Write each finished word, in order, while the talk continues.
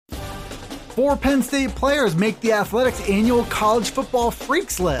4 Penn State players make the Athletics' annual college football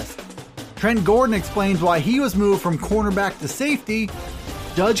freaks list. Trent Gordon explains why he was moved from cornerback to safety.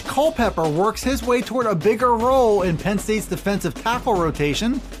 Judge Culpepper works his way toward a bigger role in Penn State's defensive tackle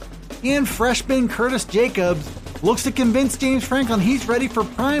rotation. And freshman Curtis Jacobs looks to convince James Franklin he's ready for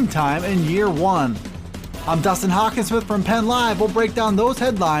prime time in year 1. I'm Dustin Hawkinsmith from Penn Live. We'll break down those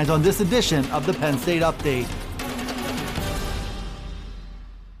headlines on this edition of the Penn State Update.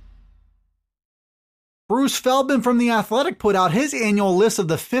 Bruce Feldman from The Athletic put out his annual list of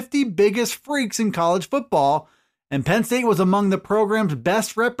the 50 biggest freaks in college football, and Penn State was among the program's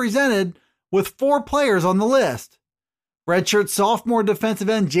best represented, with 4 players on the list. Redshirt sophomore defensive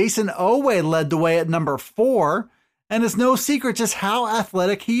end Jason Oweh led the way at number 4, and it's no secret just how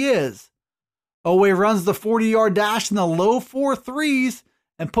athletic he is. Oweh runs the 40-yard dash in the low 4.3s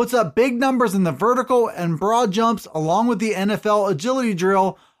and puts up big numbers in the vertical and broad jumps along with the NFL agility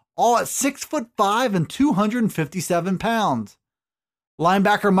drill, all at 6'5" and 257 pounds.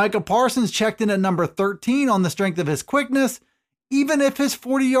 Linebacker Micah Parsons checked in at number 13 on the strength of his quickness, even if his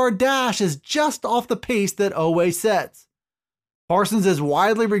 40-yard dash is just off the pace that Oweh sets. Parsons is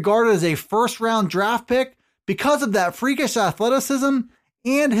widely regarded as a first-round draft pick because of that freakish athleticism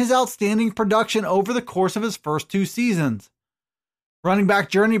and his outstanding production over the course of his first 2 seasons. Running back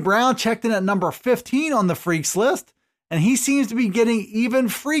Journey Brown checked in at number 15 on the freaks list, and he seems to be getting even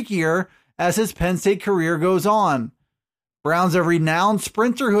freakier as his Penn State career goes on. Brown's a renowned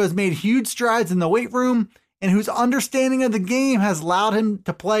sprinter who has made huge strides in the weight room and whose understanding of the game has allowed him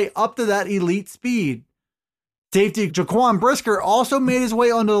to play up to that elite speed. Safety Jaquan Brisker also made his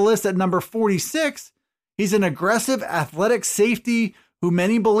way onto the list at number 46. He's an aggressive, athletic safety who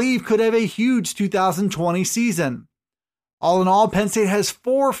many believe could have a huge 2020 season. All in all, Penn State has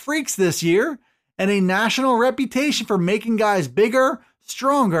 4 freaks this year and a national reputation for making guys bigger,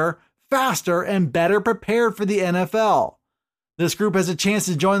 stronger, faster, and better prepared for the NFL. This group has a chance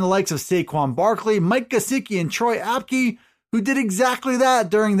to join the likes of Saquon Barkley, Mike Gesicki, and Troy Apke, who did exactly that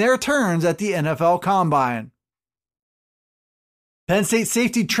during their turns at the NFL Combine. Penn State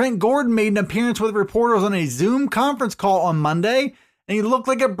safety Trent Gordon made an appearance with reporters on a Zoom conference call on Monday, and he looked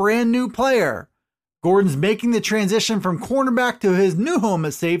like a brand new player. Gordon's making the transition from cornerback to his new home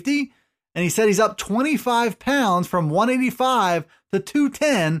at safety, and he said he's up 25 pounds from 185 to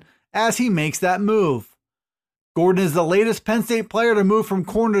 210 as he makes that move. Gordon is the latest Penn State player to move from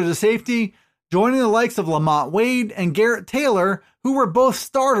corner to safety, joining the likes of Lamont Wade and Garrett Taylor, who were both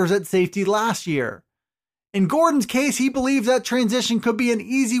starters at safety last year. In Gordon's case, he believes that transition could be an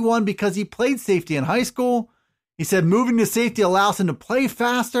easy one because he played safety in high school. He said moving to safety allows him to play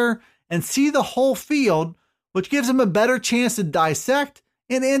faster and see the whole field, which gives him a better chance to dissect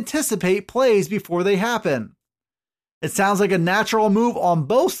and anticipate plays before they happen. It sounds like a natural move on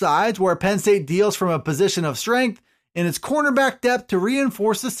both sides, where Penn State deals from a position of strength in its cornerback depth to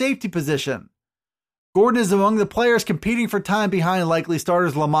reinforce the safety position. Gordon is among the players competing for time behind likely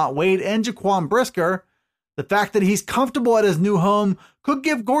starters Lamont Wade and Jaquan Brisker. The fact that he's comfortable at his new home could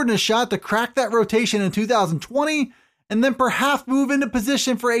give Gordon a shot to crack that rotation in 2020 and then perhaps move into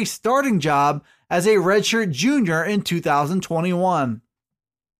position for a starting job as a redshirt junior in 2021.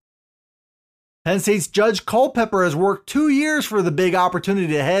 Penn State's Judge Culpepper has worked 2 years for the big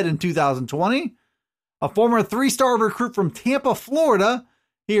opportunity ahead in 2020. A former 3-star recruit from Tampa, Florida,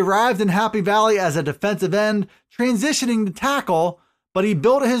 he arrived in Happy Valley as a defensive end, transitioning to tackle, but he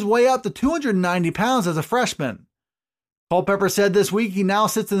built his way up to 290 pounds as a freshman. Culpepper said this week he now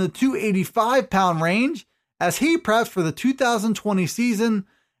sits in the 285-pound range as he preps for the 2020 season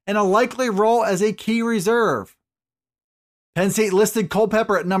and a likely role as a key reserve. Penn State listed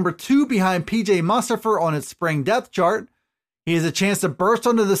Culpepper at number 2 behind P.J. Mustipher on its spring depth chart. He has a chance to burst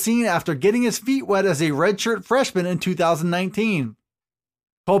onto the scene after getting his feet wet as a redshirt freshman in 2019.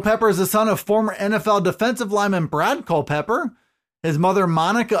 Culpepper is the son of former NFL defensive lineman Brad Culpepper. His mother,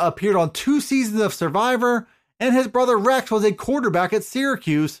 Monica, appeared on 2 seasons of Survivor, and his brother Rex was a quarterback at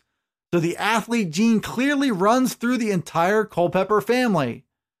Syracuse, so the athlete gene clearly runs through the entire Culpepper family.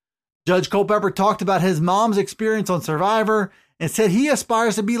 Judge Culpepper talked about his mom's experience on Survivor and said he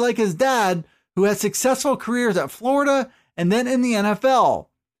aspires to be like his dad, who had successful careers at Florida and then in the NFL.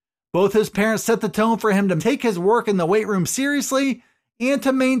 Both his parents set the tone for him to take his work in the weight room seriously and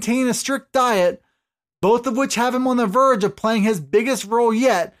to maintain a strict diet, both of which have him on the verge of playing his biggest role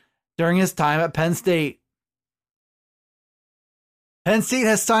yet during his time at Penn State. Penn State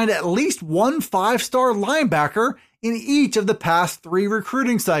has signed at least one 5-star linebacker in each of the past 3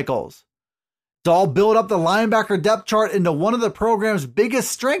 recruiting cycles. It's all built up the linebacker depth chart into one of the program's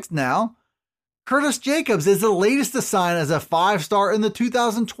biggest strengths now. Curtis Jacobs is the latest to sign as a 5-star in the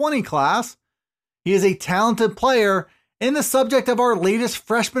 2020 class. He is a talented player and the subject of our latest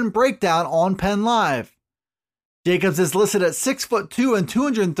freshman breakdown on Penn Live. Jacobs is listed at 6'2" and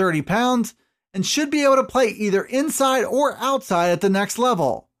 230 pounds and should be able to play either inside or outside at the next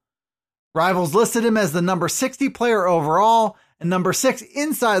level. Rivals listed him as the number 60 player overall and number 6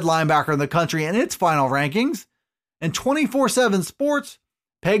 inside linebacker in the country in its final rankings. And 24/7 Sports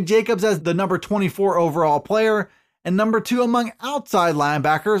pegged Jacobs as the number 24 overall player and number 2 among outside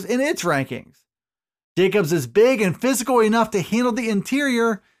linebackers in its rankings. Jacobs is big and physical enough to handle the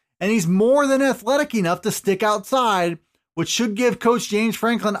interior, and he's more than athletic enough to stick outside, which should give Coach James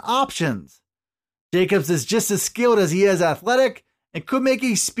Franklin options. Jacobs is just as skilled as he is athletic and could make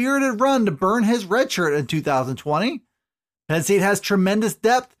a spirited run to burn his red shirt in 2020. Penn State has tremendous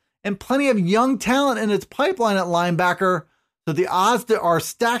depth and plenty of young talent in its pipeline at linebacker, so the odds that are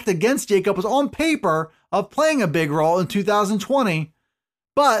stacked against Jacobs on paper of playing a big role in 2020,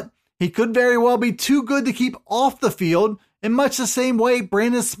 but he could very well be too good to keep off the field in much the same way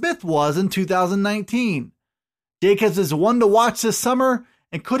Brandon Smith was in 2019. Jacobs is one to watch this summer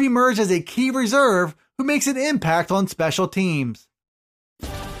and could emerge as a key reserve who makes an impact on special teams.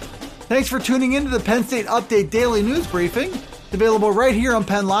 Thanks for tuning in to the Penn State Update Daily News Briefing. It's available right here on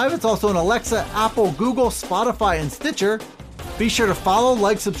Penn Live. It's also on Alexa, Apple, Google, Spotify, and Stitcher. Be sure to follow,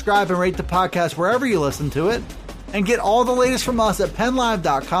 like, subscribe, and rate the podcast wherever you listen to it. And get all the latest from us at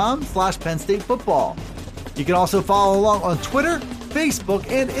PennLive.com/Penn State Football. You can also follow along on Twitter, Facebook,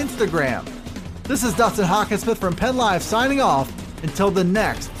 and Instagram. This is Dustin Hockensmith from Penn Live signing off until the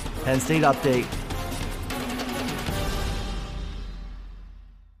next Penn State Update.